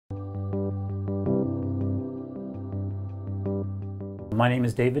My name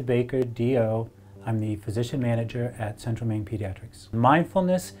is David Baker, DO. I'm the physician manager at Central Maine Pediatrics.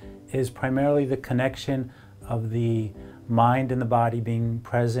 Mindfulness is primarily the connection of the mind and the body being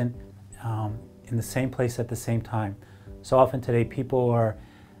present in the same place at the same time. So often today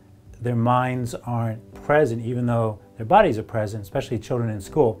their minds aren't present even though their bodies are present, especially children in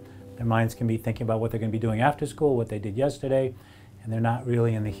school. Their minds can be thinking about what they're going to be doing after school, what they did yesterday, and they're not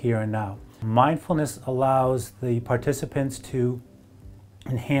really in the here and now. Mindfulness allows the participants to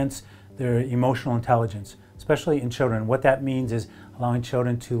enhance their emotional intelligence, especially in children. What that means is allowing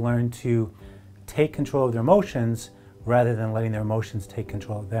children to learn to take control of their emotions rather than letting their emotions take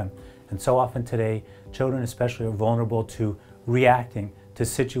control of them. And so often today, children especially are vulnerable to reacting to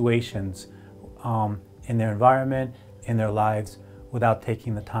situations in their environment, in their lives, without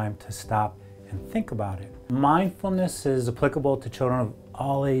taking the time to stop and think about it. Mindfulness is applicable to children of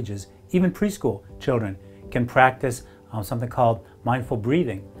all ages. Even preschool children can practice something called mindful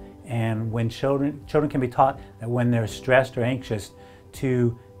breathing. And when children can be taught that when they're stressed or anxious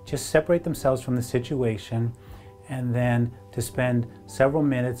to just separate themselves from the situation and then to spend several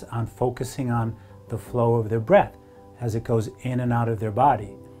minutes on focusing on the flow of their breath as it goes in and out of their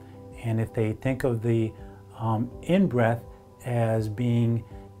body. And if they think of the in-breath as being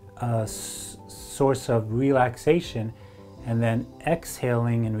a source of relaxation, and then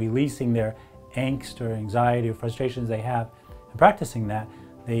exhaling and releasing their angst or anxiety or frustrations they have, and practicing that,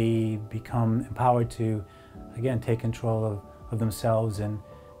 they become empowered to, again, take control of themselves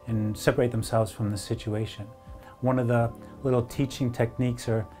and separate themselves from the situation. One of the little teaching techniques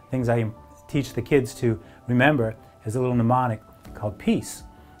or things I teach the kids to remember is a little mnemonic called PEACE.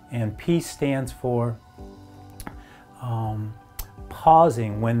 And PEACE stands for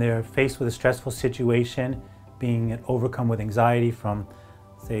pausing when they're faced with a stressful situation, being overcome with anxiety from,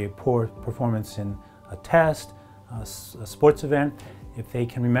 say, a poor performance in a test, a sports event. If they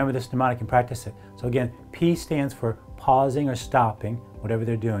can remember this mnemonic and practice it. So again, P stands for pausing or stopping, whatever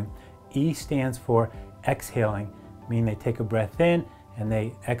they're doing. E stands for exhaling, meaning they take a breath in and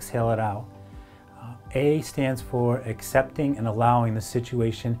they exhale it out. A stands for accepting and allowing the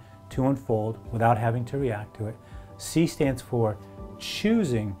situation to unfold without having to react to it. C stands for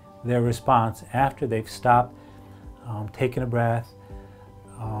choosing their response after they've stopped, taken a breath,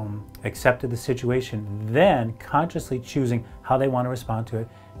 accepted the situation, then consciously choosing how they want to respond to it.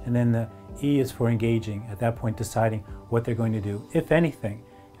 And then the E is for engaging, at that point deciding what they're going to do, if anything.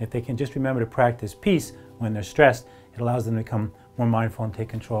 If they can just remember to practice peace when they're stressed, it allows them to become more mindful and take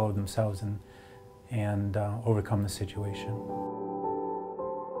control of themselves and overcome the situation.